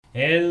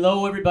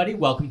Hello, everybody.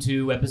 Welcome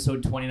to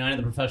episode 29 of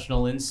the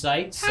Professional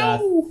Insights.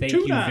 Thank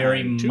you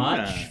very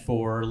much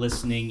for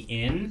listening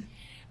in.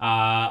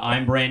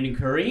 I'm Brandon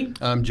Curry.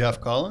 I'm Jeff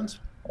Collins.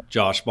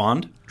 Josh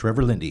Bond.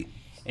 Trevor Lindy.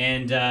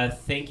 And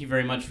thank you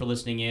very much for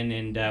listening in.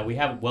 And we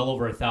have well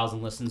over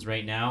 1,000 listens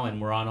right now,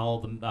 and we're on all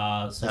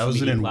the social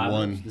media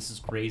platforms. This is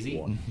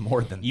crazy.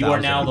 More than you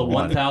are now the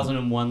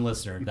 1,001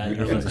 listener that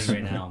you're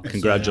listening right now.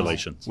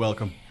 Congratulations.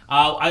 Welcome.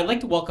 I'd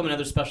like to welcome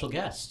another special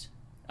guest.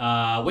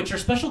 Which are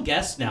special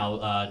guests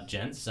now,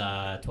 gents,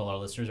 to all our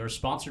listeners, are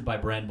sponsored by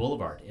Brand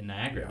Boulevard in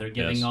Niagara. They're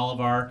giving all of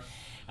our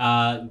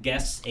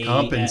guests a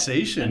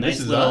compensation. This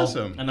is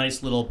awesome. A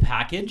nice little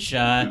package.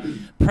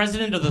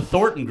 President of the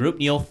Thornton Group,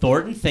 Neil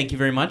Thornton, thank you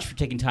very much for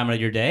taking time out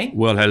of your day.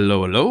 Well,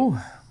 hello.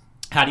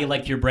 How do you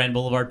like your Brand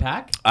Boulevard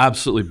pack?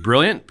 Absolutely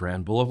brilliant.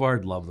 Brand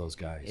Boulevard, love those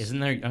guys.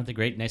 Aren't they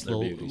great? Nice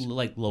little beauties.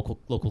 Like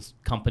local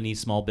company,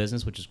 small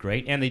business, which is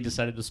great. And they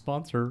decided to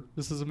sponsor.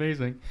 This is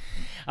amazing.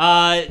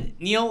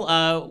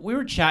 Neil, we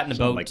were chatting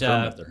about like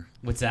Kermit there.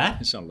 What's that?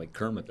 You sound like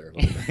Kermit there.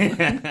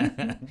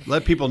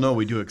 Let people know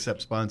we do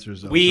accept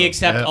sponsors. We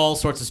accept all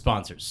sorts of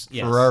sponsors.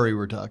 Yes. Ferrari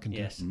we're talking to.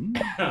 Yes.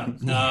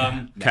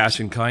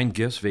 Cash in kind,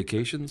 gifts,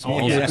 vacations.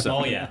 Oh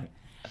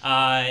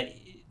yeah.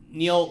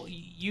 Neil,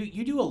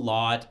 you do a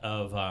lot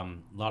of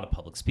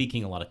public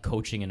speaking, a lot of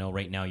coaching. I know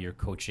right now you're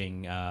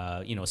coaching.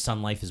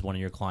 Sun Life is one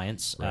of your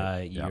clients.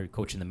 Right. You're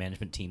coaching the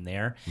management team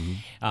there.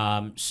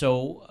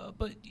 Mm-hmm.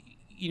 But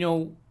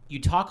you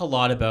talk a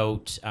lot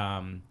about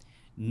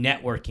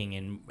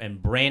networking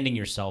and branding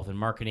yourself and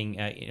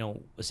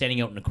marketing.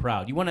 Standing out in a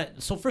crowd.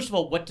 So first of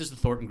all, what does the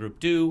Thornton Group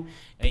do?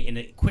 In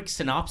a quick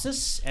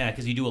synopsis,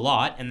 because you do a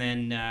lot, and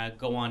then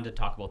go on to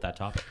talk about that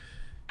topic.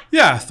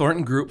 Yeah,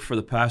 Thornton Group for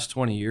the past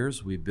 20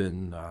 years, we've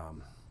been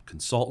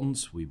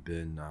consultants, we've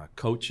been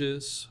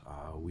coaches,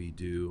 we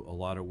do a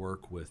lot of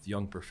work with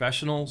young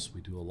professionals,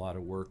 we do a lot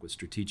of work with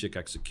strategic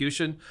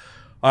execution.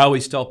 I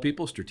always tell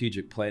people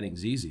strategic planning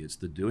is easy, it's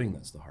the doing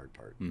that's the hard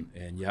part.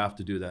 And you have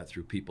to do that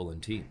through people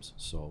and teams.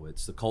 So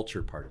it's the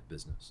culture part of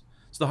business.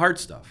 It's the hard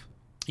stuff.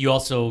 You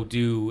also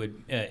do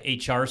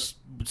HR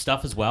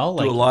stuff as well?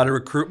 Do a lot of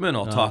recruitment.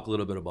 I'll talk a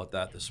little bit about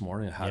that this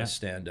morning, how to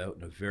stand out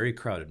in a very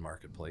crowded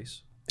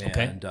marketplace.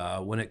 And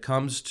when it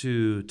comes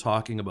to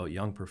talking about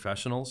young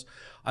professionals,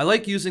 I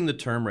like using the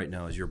term right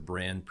now as your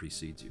brand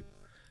precedes you.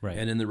 Right.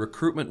 And in the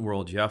recruitment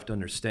world, you have to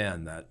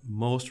understand that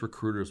most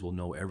recruiters will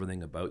know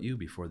everything about you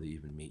before they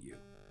even meet you.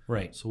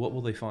 Right. So what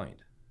will they find?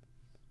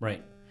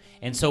 Right.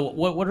 And so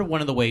what are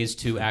one of the ways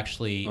to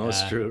actually...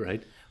 That's true,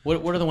 right?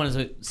 What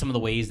are some of the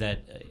ways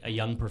that a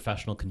young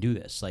professional can do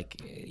this? Like,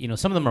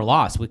 some of them are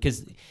lost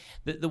because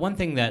the one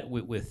thing that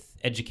with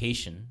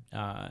education,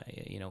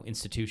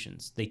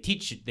 institutions, they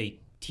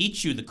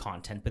teach you the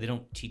content, but they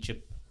don't teach you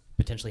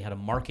potentially how to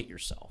market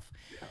yourself.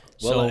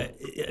 Yeah. Well,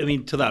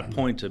 to that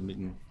point,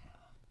 in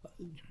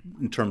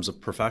terms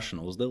of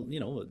professionals,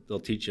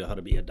 they'll teach you how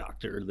to be a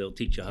doctor, they'll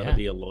teach you how to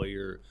be a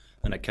lawyer,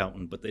 an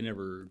accountant, but they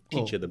never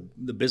teach you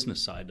the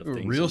business side of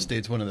things. Real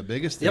estate's one of the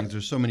biggest things.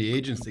 There's so many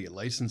agents that get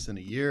licensed in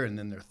a year, and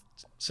then they're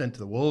sent to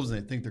the wolves,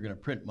 and they think they're going to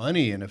print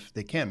money, and if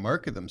they can't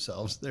market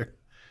themselves,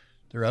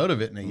 they're out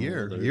of it in a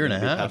year and a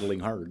half.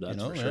 Paddling hard,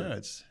 that's for sure. Yeah,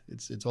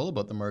 it's all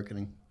about the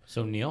marketing.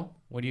 So Neil,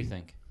 what do you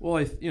think?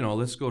 Well,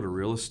 let's go to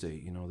real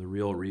estate. The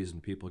real reason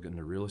people get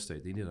into real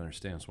estate, they need to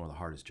understand it's one of the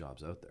hardest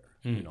jobs out there.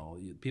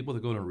 People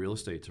that go into real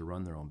estate to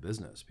run their own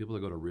business, people that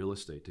go to real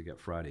estate to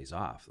get Fridays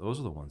off, those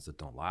are the ones that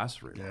don't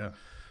last very long. Yeah.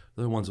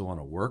 They're the ones that want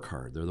to work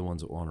hard. They're the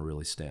ones that want to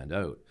really stand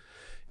out.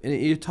 And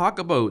you talk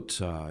about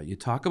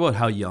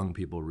how young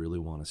people really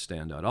want to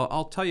stand out.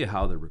 I'll tell you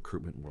how the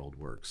recruitment world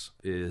works.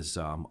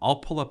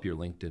 I'll pull up your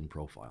LinkedIn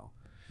profile.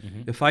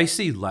 Mm-hmm. If I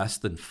see less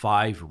than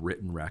 5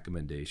 written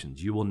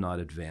recommendations, you will not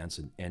advance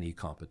in any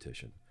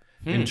competition.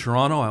 In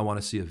Toronto, I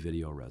want to see a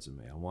video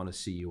resume. I want to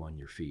see you on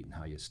your feet and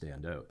how you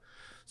stand out.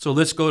 So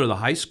let's go to the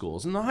high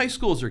schools. And the high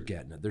schools are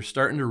getting it. They're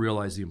starting to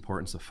realize the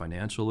importance of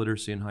financial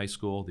literacy in high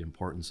school, the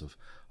importance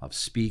of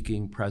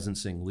speaking,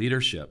 presencing,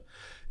 leadership.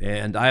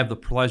 And I have the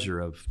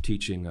pleasure of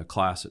teaching a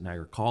class at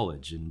Niagara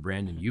College. And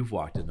Brandon, you've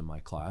walked into my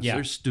class. Yeah.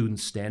 There's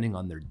students standing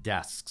on their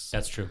desks.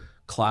 That's true.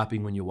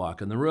 Clapping when you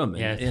walk in the room.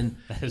 And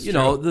that is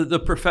true. The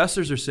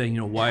professors are saying,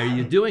 why are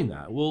you doing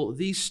that? Well,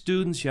 these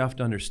students, you have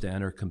to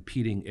understand, are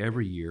competing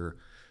every year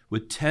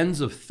with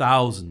tens of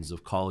thousands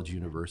of college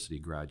university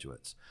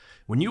graduates.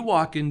 When you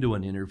walk into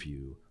an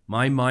interview,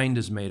 my mind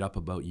is made up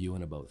about you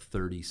in about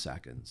 30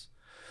 seconds.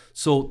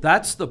 So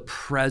that's the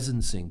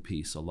presencing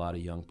piece a lot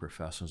of young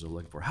professionals are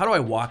looking for. How do I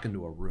walk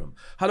into a room?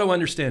 How do I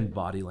understand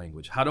body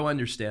language? How do I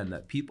understand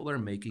that people are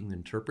making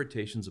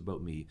interpretations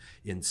about me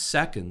in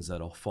seconds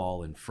that'll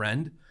fall in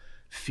friend,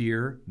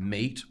 fear,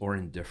 mate, or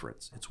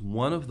indifference? It's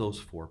one of those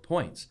 4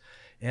 points.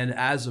 And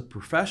as a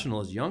professional,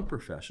 as a young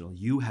professional,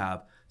 you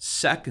have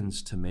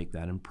seconds to make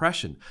that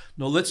impression.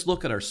 Now, let's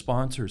look at our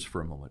sponsors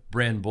for a moment.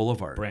 Brand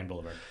Boulevard.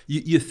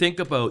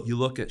 You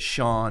look at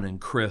Sean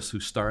and Chris, who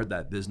started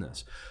that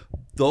business.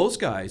 Those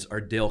guys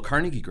are Dale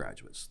Carnegie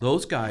graduates.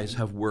 Those guys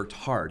have worked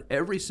hard.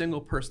 Every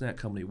single person in that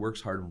company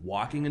works hard in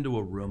walking into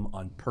a room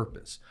on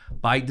purpose,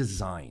 by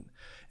design.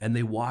 and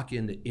they walk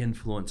in to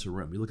influence a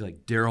room. You look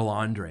like Daryl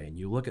Andre, and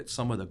you look at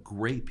some of the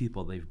great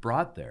people they've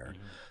brought there.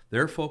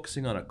 They're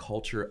focusing on a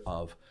culture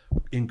of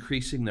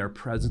increasing their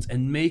presence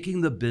and making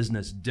the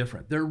business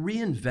different. They're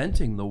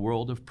reinventing the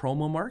world of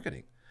promo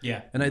marketing.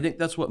 Yeah. And I think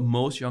that's what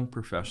most young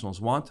professionals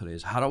want today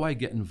is how do I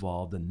get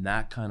involved in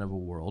that kind of a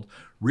world?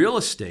 Real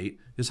estate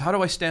is how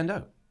do I stand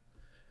out?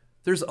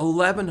 There's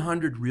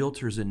 1,100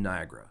 realtors in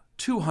Niagara.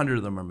 200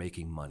 of them are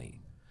making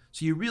money.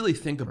 So you really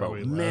think about,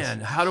 man,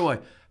 how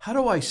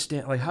do I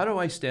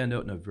stand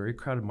out in a very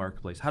crowded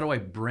marketplace? How do I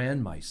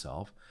brand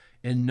myself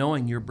and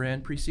knowing your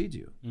brand precedes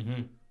you?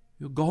 Mm-hmm.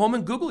 You'll go home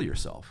and Google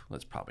yourself.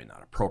 That's probably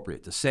not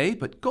appropriate to say,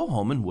 but go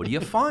home and what do you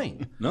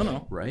find?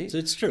 No. Right?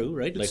 It's true,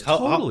 right? It's like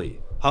totally.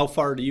 How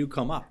far do you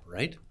come up,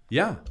 right?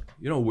 Yeah.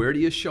 Where do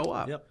you show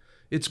up? Yep.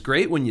 It's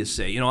great when you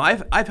say,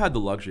 I've had the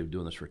luxury of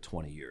doing this for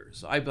 20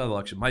 years. I've had the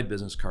luxury. My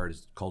business card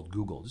is called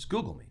Google. Just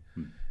Google me.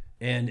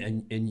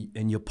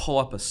 And you pull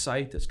up a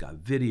site that's got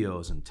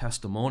videos and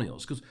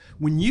testimonials. Because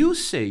when you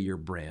say your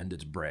brand,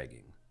 it's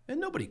bragging. And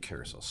nobody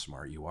cares how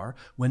smart you are.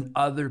 When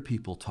other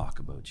people talk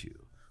about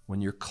you, when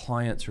your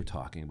clients are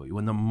talking about you,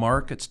 when the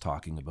market's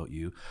talking about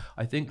you,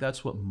 I think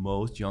that's what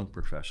most young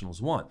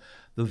professionals want.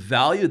 The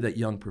value that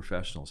young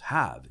professionals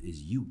have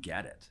is you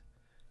get it.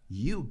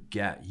 You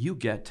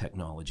get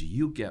technology,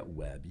 you get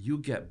web, you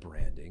get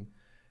branding,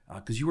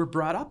 because you were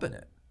brought up in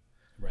it.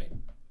 Right.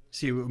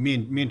 See, me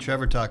and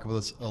Trevor talk about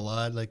this a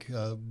lot. Like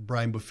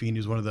Brian Buffini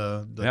is one of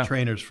the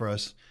trainers for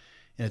us.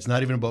 And it's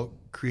not even about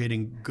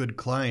creating good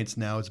clients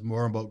now. It's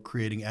more about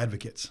creating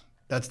advocates.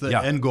 That's the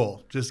end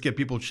goal. Just get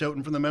people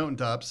shouting from the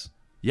mountaintops.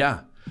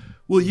 Yeah.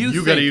 Well,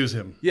 you got to use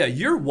him. Yeah,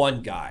 you're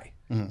one guy.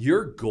 Mm-hmm.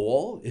 Your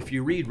goal, if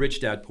you read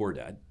Rich Dad, Poor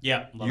Dad,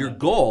 your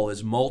goal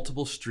is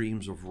multiple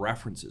streams of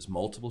references,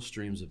 multiple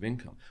streams of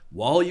income.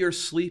 While you're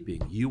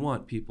sleeping, you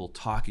want people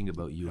talking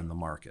about you in the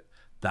market.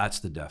 That's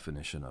the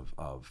definition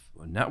of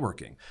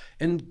networking.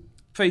 And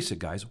face it,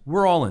 guys,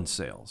 we're all in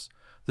sales.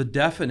 The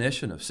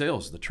definition of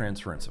sales is the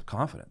transference of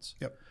confidence.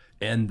 Yep.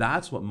 And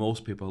that's what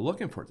most people are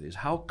looking for today is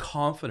how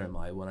confident am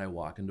I when I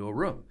walk into a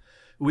room?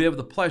 We have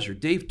the pleasure.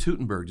 Dave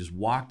Teutenberg just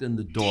walked in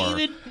the door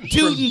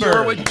from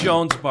Berwick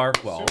Jones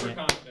Barkwell. Super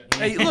confident.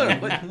 Hey,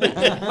 look,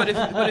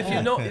 but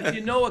if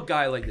you know a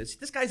guy like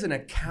this guy's an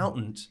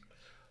accountant,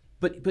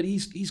 but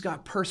he's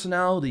got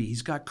personality,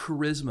 he's got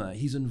charisma,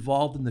 he's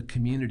involved in the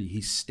community,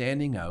 he's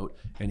standing out,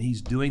 and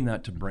he's doing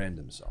that to brand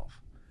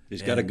himself.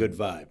 He's got a good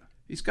vibe.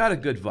 He's got a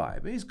good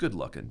vibe. He's good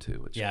looking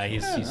too. He's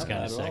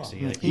kind of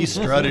sexy. Like, he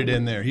strutted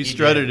in there. He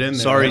strutted in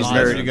there. Sorry, he's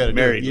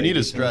married. You need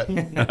a strut.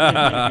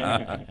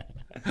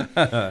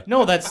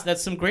 No,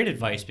 that's some great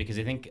advice because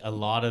I think a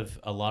lot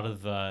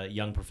of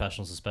young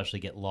professionals especially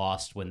get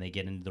lost when they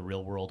get into the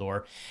real world,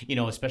 or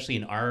especially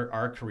in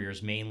our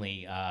careers,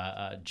 mainly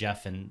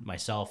Jeff and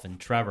myself and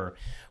Trevor,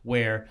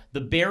 where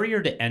the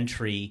barrier to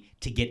entry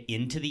to get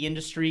into the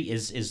industry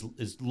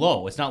is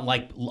low. It's not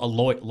like a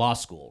law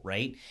school,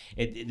 right?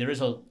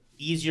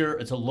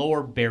 It's a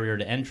lower barrier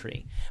to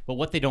entry. But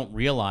what they don't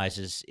realize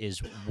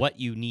is what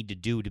you need to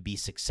do to be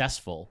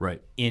successful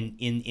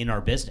in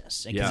our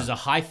business. Because there's a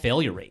high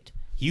failure rate,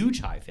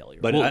 huge high failure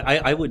rate. But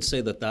I would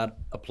say that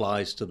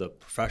applies to the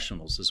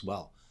professionals as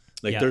well.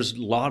 There's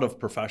a lot of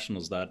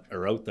professionals that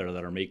are out there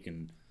that are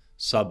making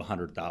sub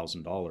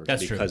 $100,000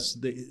 because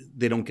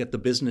they don't get the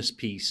business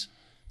piece,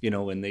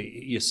 and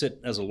you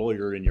sit as a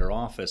lawyer in your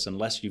office,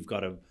 unless you've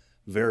got a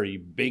very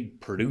big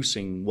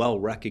producing,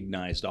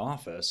 well-recognized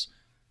office,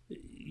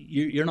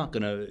 you're not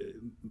going to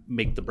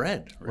make the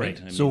bread,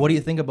 right? So what do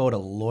you think about a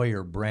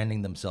lawyer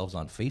branding themselves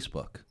on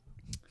Facebook?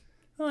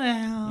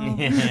 Well,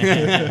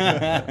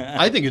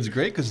 I think it's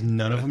great because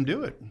none of them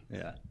do it.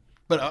 Yeah.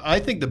 But I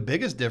think the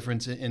biggest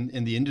difference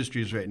in the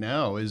industries right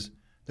now is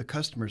the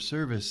customer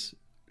service,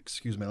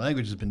 excuse my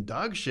language, has been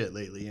dog shit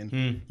lately.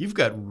 And you've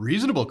got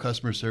reasonable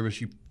customer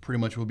service, you pretty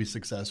much will be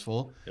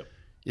successful. Yep.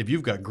 If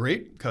you've got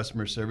great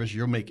customer service,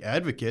 you'll make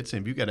advocates.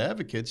 And if you've got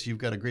advocates, you've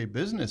got a great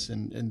business.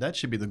 And that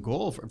should be the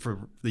goal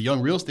for the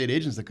young real estate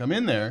agents that come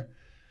in there.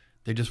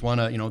 They just want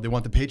to, they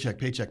want the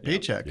paycheck.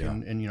 Yeah.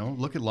 And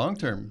look at long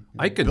term.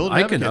 I can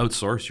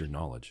outsource your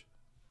knowledge.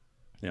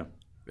 Yeah.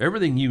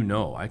 Everything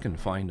I can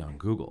find on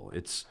Google.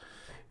 It's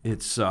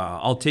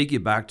I'll take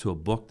you back to a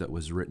book that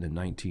was written in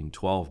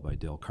 1912 by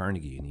Dale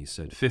Carnegie. And he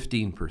said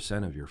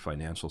 15% of your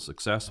financial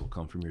success will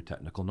come from your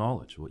technical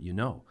knowledge, what you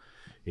know.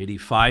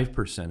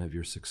 85% of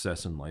your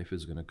success in life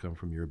is going to come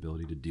from your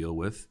ability to deal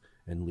with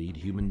and lead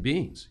human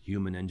beings,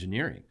 human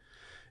engineering.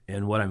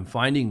 And what I'm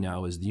finding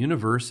now is the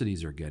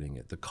universities are getting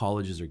it, the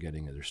colleges are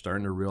getting it. They're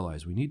starting to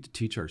realize we need to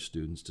teach our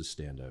students to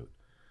stand out,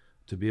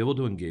 to be able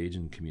to engage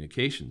in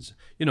communications.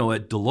 At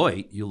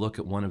Deloitte, you look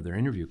at one of their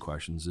interview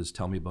questions is,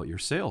 tell me about your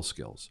sales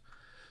skills.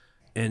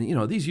 And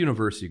these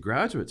university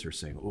graduates are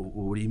saying, well,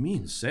 what do you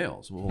mean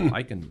sales? Well,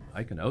 I can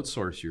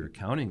outsource your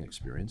accounting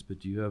experience, but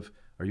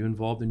are you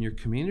involved in your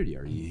community?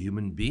 Are you a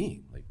human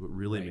being? Like, what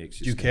really makes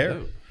you do you stand care?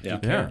 out?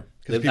 Yeah.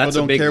 Because people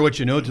don't care what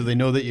you know till they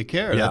know that you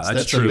care. Yeah,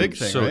 that's true. a big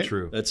thing, so right?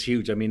 true. That's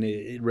huge. I mean,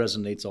 it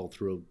resonates all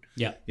through.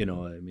 Yeah.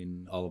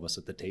 All of us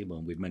at the table,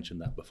 and we've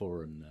mentioned that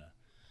before. And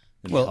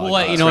Well,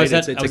 I was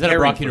at a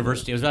Brock caring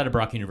University. I was at a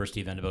Brock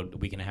University event about a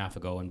week and a half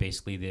ago, and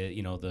basically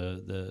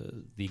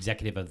the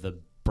executive of the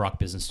Brock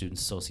Business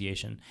Students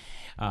Association,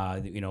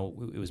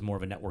 it was more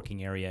of a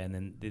networking area, and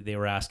then they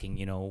were asking,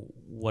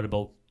 what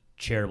about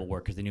charitable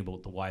work, because they knew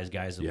about the wise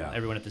guys. Yeah.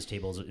 Everyone at this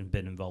table has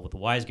been involved with the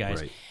wise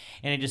guys. Right.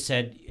 And I just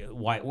said,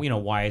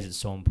 why is it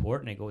so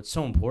important? I go, it's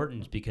so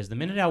important because the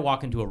minute I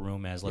walk into a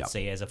room as, let's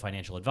say, as a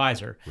financial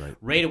advisor,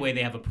 right away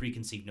they have a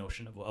preconceived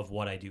notion of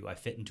what I do. I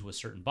fit into a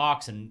certain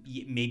box, and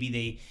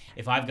maybe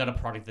if I've got a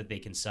product that they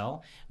can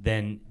sell,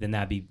 then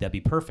that'd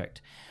be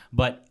perfect.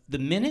 But the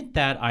minute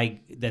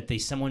that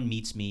someone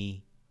meets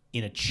me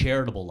in a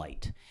charitable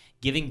light,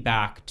 giving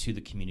back to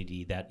the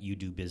community that you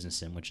do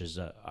business in, which is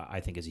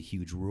I think is a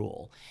huge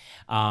rule.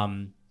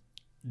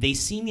 They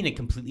see me in a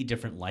completely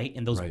different light,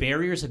 and those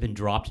barriers have been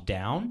dropped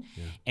down,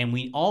 and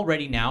we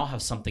already now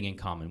have something in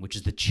common, which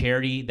is the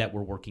charity that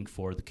we're working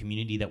for, the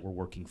community that we're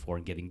working for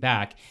and giving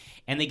back.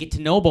 And they get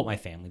to know about my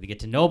family, they get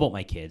to know about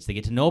my kids, they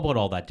get to know about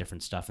all that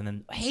different stuff, and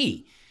then,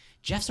 hey,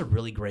 Jeff's a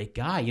really great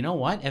guy. You know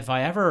what? If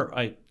I ever,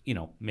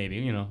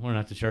 maybe, we're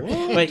not too sure.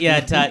 But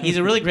he's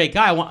a really great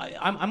guy.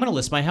 I'm going to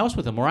list my house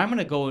with him, or I'm going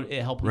to go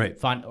help him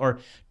find, or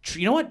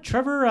you know what?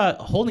 Trevor,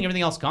 holding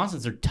everything else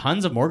constant, there are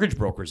tons of mortgage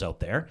brokers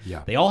out there.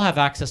 Yeah. They all have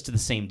access to the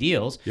same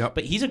deals. Yep.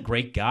 But he's a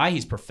great guy.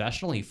 He's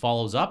professional. He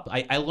follows up.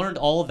 I learned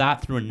all of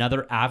that through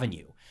another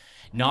avenue,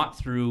 not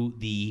through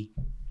the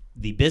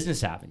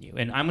business avenue.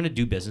 And I'm going to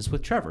do business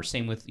with Trevor.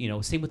 Same with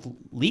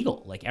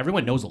legal. Like,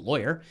 everyone knows a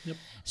lawyer. Yep.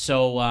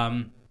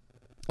 So,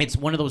 it's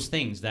one of those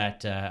things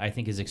that I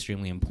think is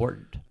extremely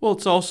important. Well,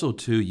 it's also,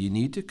 too, you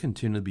need to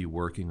continue to be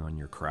working on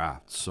your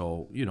craft.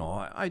 So,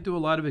 I do a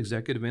lot of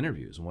executive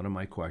interviews. And one of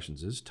my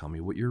questions is, tell me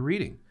what you're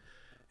reading.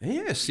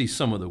 And I see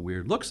some of the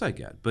weird looks I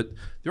get. But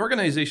the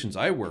organizations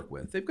I work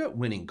with, they've got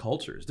winning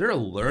cultures. They're a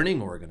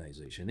learning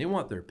organization. They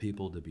want their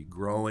people to be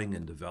growing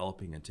and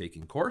developing and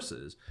taking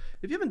courses.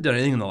 If you haven't done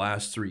anything in the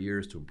last 3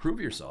 years to improve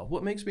yourself,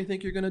 what makes me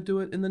think you're going to do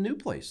it in the new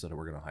place that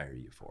we're going to hire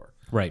you for?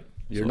 Right.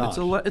 You're not.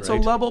 It's a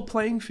level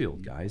playing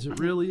field, guys. It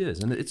really is.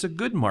 And it's a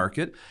good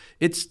market.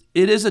 It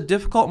is a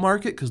difficult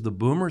market because the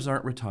boomers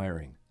aren't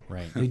retiring.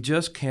 Right. They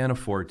just can't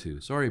afford to.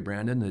 Sorry,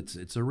 Brandon.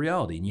 It's a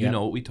reality. And you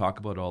know what we talk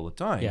about all the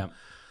time. Yeah.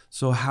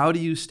 So how do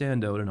you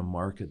stand out in a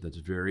market that's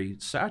very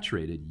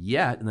saturated?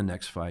 Yet in the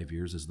next 5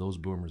 years, as those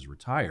boomers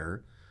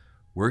retire,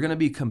 we're going to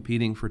be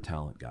competing for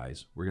talent,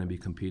 guys. We're going to be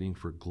competing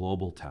for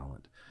global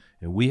talent.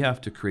 And we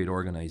have to create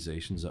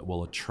organizations that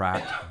will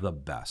attract the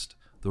best,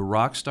 the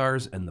rock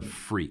stars and the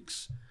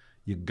freaks.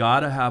 You got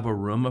to have a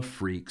room of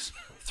freaks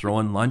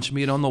throwing lunch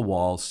meat on the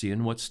wall,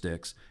 seeing what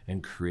sticks,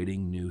 and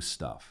creating new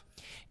stuff.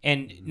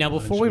 And now,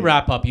 before we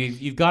wrap up,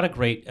 you've got a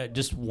great. I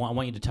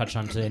want you to touch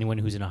on, to anyone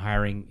who's in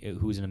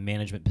a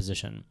management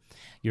position.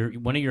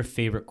 One of your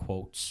favorite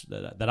quotes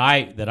that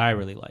I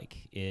really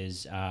like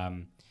is,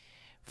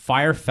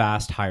 "Fire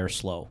fast, hire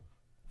slow.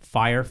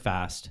 Fire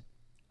fast,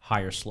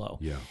 hire slow."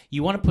 Yeah.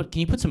 Can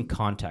you put some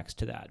context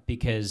to that?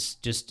 Because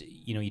just,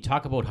 you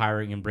talk about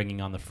hiring and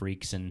bringing on the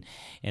freaks and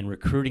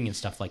recruiting and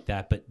stuff like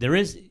that, but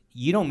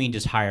you don't mean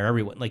just hire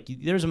everyone. Like,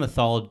 there's a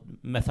methodology.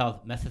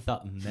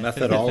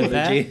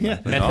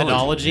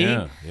 Methodology.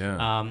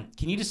 Yeah.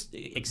 Can you just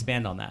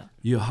expand on that?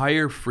 You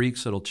hire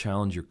freaks that'll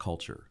challenge your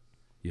culture.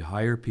 You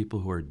hire people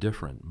who are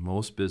different.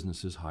 Most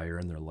businesses hire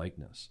in their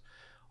likeness.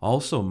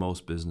 Also,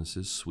 most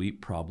businesses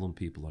sweep problem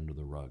people under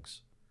the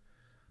rugs.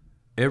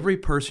 Every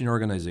person in your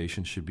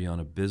organization should be on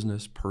a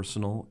business,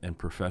 personal, and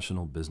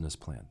professional business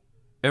plan.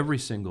 Every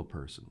single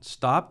person.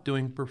 Stop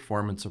doing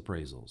performance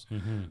appraisals.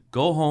 Mm-hmm.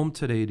 Go home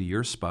today to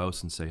your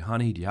spouse and say,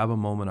 "Honey, do you have a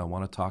moment? I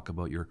want to talk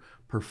about your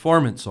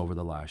performance over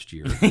the last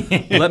year.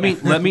 Let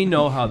me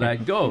know how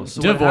that goes."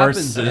 So Divorce. What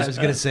happens is, I was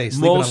going to say,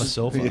 sleeping on the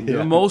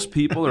sofa. Most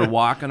people are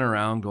walking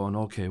around going,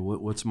 "Okay,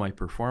 what's my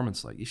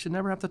performance like?" You should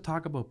never have to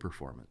talk about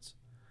performance.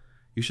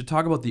 You should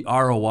talk about the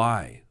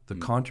ROI, the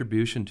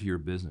contribution to your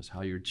business,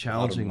 how you're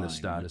challenging the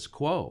status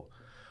quo.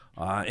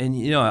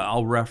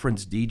 I'll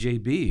reference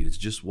DJB, who's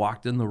just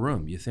walked in the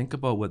room. You think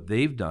about what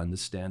they've done to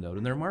stand out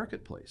in their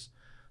marketplace.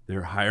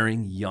 They're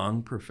hiring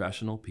young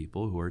professional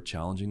people who are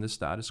challenging the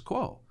status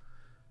quo.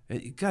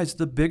 Guys,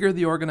 the bigger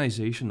the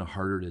organization, the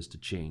harder it is to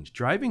change.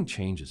 Driving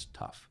change is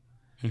tough.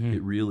 Mm-hmm.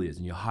 It really is.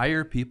 And you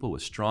hire people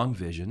with strong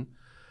vision,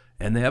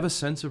 and they have a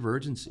sense of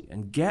urgency.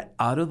 And get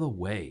out of the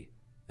way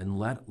and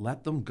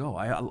let them go.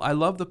 I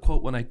love the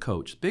quote when I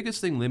coach. Biggest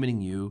thing limiting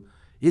you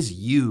is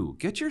you.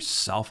 Get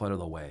yourself out of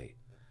the way.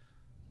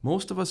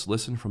 Most of us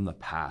listen from the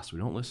past. We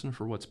don't listen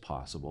for what's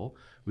possible.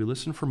 We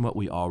listen from what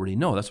we already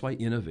know. That's why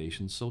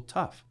innovation's so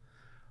tough.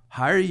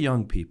 Hire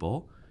young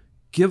people,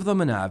 give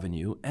them an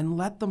avenue, and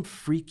let them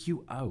freak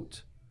you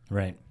out.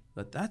 Right.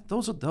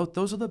 Those are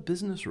the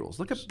business rules.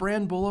 Look at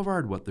Brand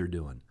Boulevard, what they're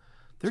doing.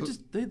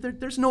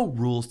 There's no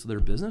rules to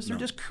their business. They're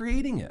just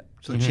creating it.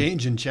 So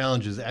change and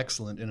challenge is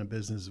excellent in a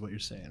business, is what you're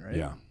saying, right?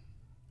 Yeah,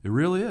 it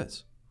really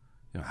is.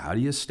 How do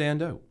you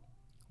stand out?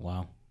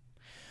 Wow.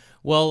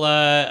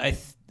 Well,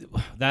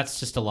 that's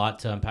just a lot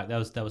to unpack. That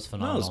was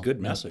phenomenal. No, it was a good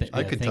message.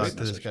 I could thanks. talk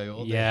to this guy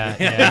all day.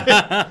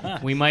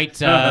 Yeah. We might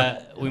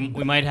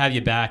we might have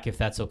you back if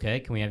that's okay.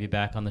 Can we have you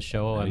back on the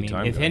show? Anytime,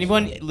 I mean, if guys.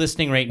 anyone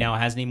listening right now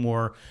has any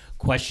more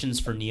questions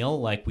for Neil,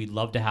 like we'd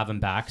love to have him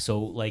back. So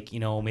like,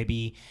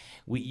 maybe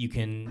you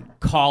can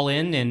call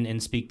in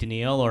and speak to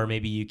Neil, or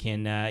maybe you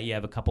can you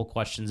have a couple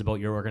questions about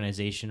your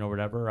organization or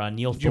whatever.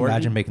 Neil Could you Thornton.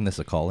 imagine making this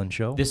a call-in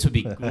show? This would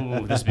be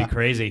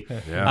crazy.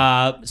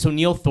 Yeah. So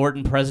Neil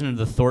Thornton, president of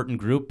the Thornton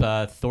Group,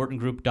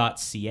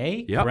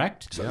 thorntongroup.ca, Yep.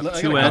 correct? So Yep. I got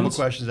Two a couple ends.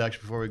 questions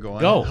actually before we go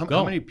on. Go.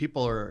 How many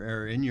people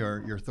are in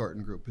your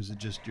Thornton Group? Is it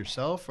just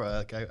yourself? Or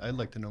I'd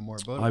like to know more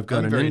about it. I've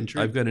got I'm very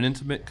intrigued. I've got an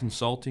intimate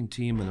consulting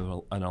team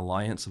and an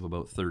alliance of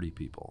about 30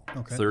 people.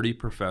 Okay. 30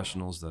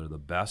 professionals that are the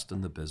best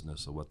in the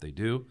business of what they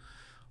do.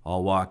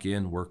 I'll walk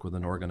in, work with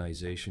an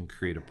organization,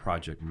 create a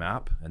project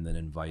map, and then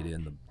invite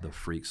in the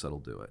freaks that'll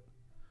do it.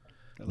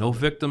 No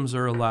victims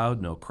are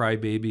allowed, no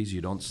crybabies.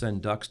 You don't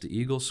send ducks to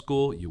Eagle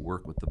School. You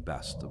work with the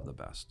best of the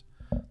best.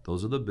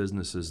 Those are the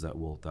businesses that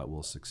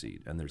will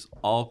succeed. And there's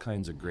all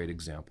kinds of great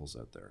examples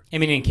out there. I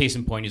mean, in case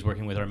in point, he's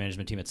working with our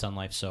management team at Sun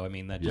Life. So I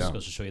mean, that just Yeah.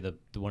 goes to show you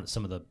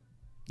some of the,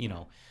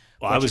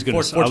 Well, I was going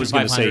to say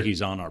 500.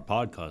 he's on our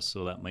podcast,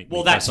 so that might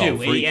Well, make that us all too.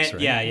 freaks,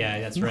 right? Yeah,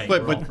 that's right. We're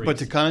all But freaks.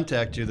 to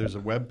contact you, there's a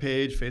web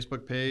page,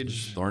 Facebook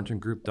page.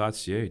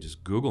 Thorntongroup.ca.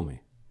 Just Google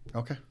me.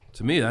 Okay.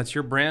 To me, that's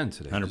your brand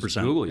today. 100%. Just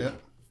Google you. Yeah.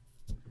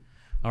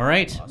 All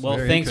right. Well,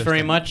 Very thanks very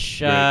interesting.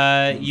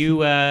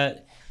 much.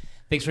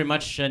 Thanks very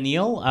much,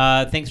 Neil.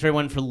 Thanks for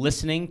everyone for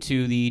listening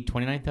to the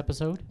 29th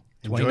episode.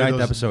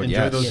 29th episode, Enjoy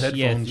yes. those Yeah,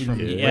 headphones yeah, from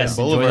yes, Brand enjoy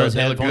Boulevard. those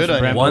They look headphones good from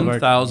on Brand you.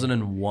 Boulevard.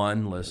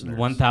 1,001 listeners.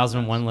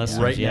 1,001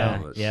 listeners. Right yeah.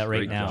 now. Yeah, right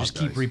Great now. job. Just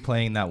keep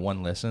replaying that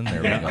one listen.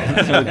 There we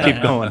go. So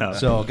keep going up.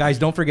 So, guys,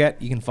 don't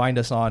forget, you can find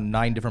us on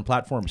 9 different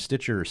platforms: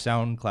 Stitcher,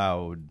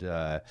 SoundCloud,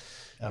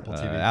 Apple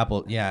TV.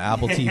 Apple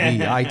TV,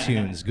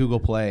 iTunes, Google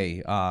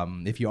Play.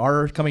 If you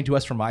are coming to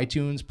us from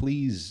iTunes,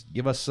 please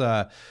give us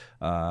a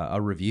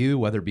review,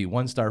 whether it be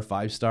 1-star,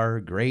 5-star,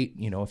 great.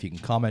 If you can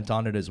comment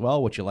on it as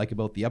well, what you like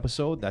about the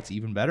episode, that's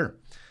even better.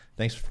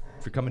 Thanks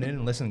for coming in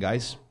and listening,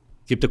 guys.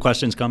 Keep the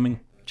questions coming.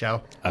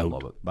 Ciao. I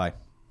love it. Bye.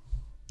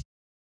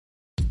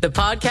 The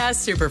Podcast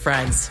Super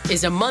Friends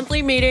is a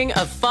monthly meeting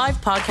of 5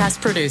 podcast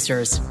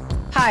producers.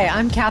 Hi,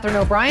 I'm Catherine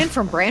O'Brien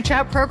from Branch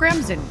Out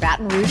Programs in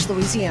Baton Rouge,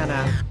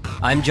 Louisiana.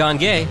 I'm John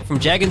Gay from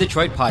Jag and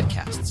Detroit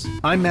Podcasts.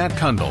 I'm Matt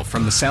Kundle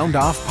from the Sound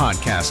Off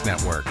Podcast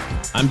Network.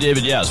 I'm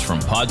David Yaz from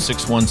Pod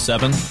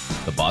 617,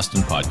 the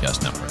Boston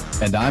Podcast Network.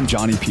 And I'm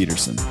Johnny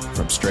Peterson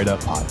from Straight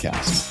Up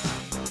Podcasts.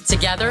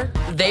 Together,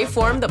 they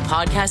form the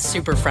Podcast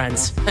Super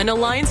Friends, an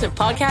alliance of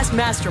podcast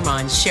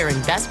masterminds sharing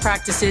best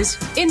practices,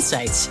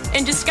 insights,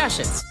 and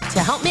discussions to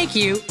help make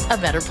you a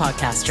better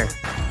podcaster.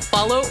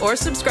 Follow or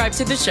subscribe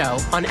to the show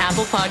on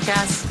Apple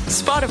Podcasts,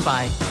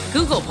 Spotify,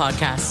 Google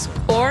Podcasts,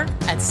 or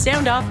at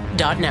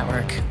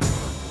soundoff.network.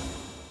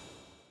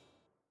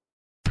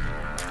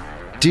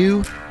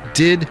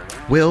 Did,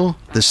 Will,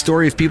 the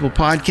Story of People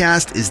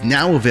podcast is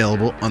now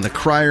available on the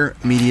Crier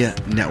Media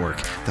Network.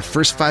 The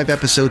first 5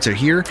 episodes are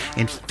here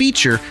and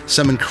feature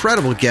some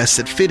incredible guests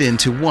that fit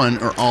into one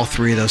or all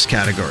 3 of those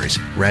categories.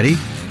 Ready?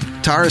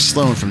 Tara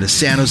Sloan from the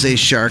San Jose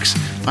Sharks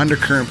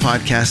Undercurrent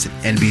podcast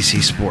at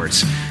NBC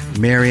Sports.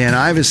 Marianne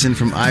Iveson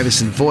from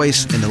Iveson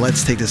Voice and the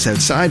Let's Take This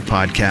Outside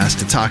podcast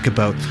to talk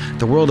about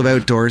the world of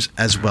outdoors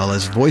as well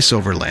as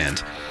voiceover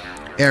land.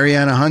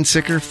 Ariana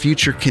Hunsicker,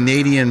 future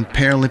Canadian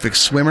Paralympic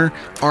swimmer,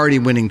 already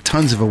winning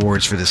tons of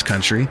awards for this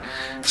country.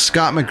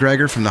 Scott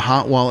McGregor from the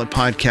Hot Wallet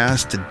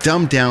podcast to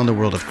dumb down the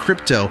world of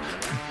crypto,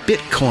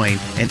 Bitcoin,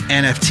 and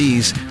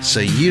NFTs so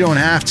you don't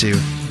have to.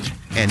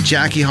 And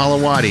Jackie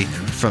Holowati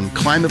from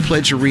Climate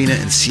Pledge Arena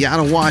in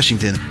Seattle,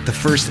 Washington, the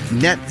first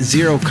net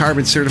zero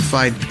carbon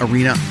certified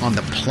arena on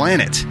the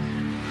planet.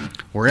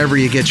 Wherever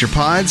you get your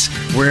pods,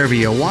 wherever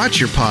you watch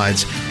your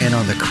pods, and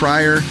on the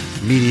Crier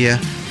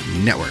Media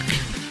Network.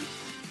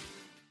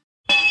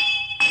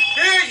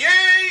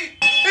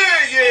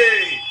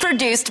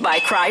 Produced by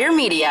Crier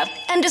Media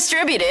and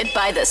distributed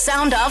by the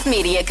Sound Off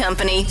Media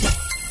Company.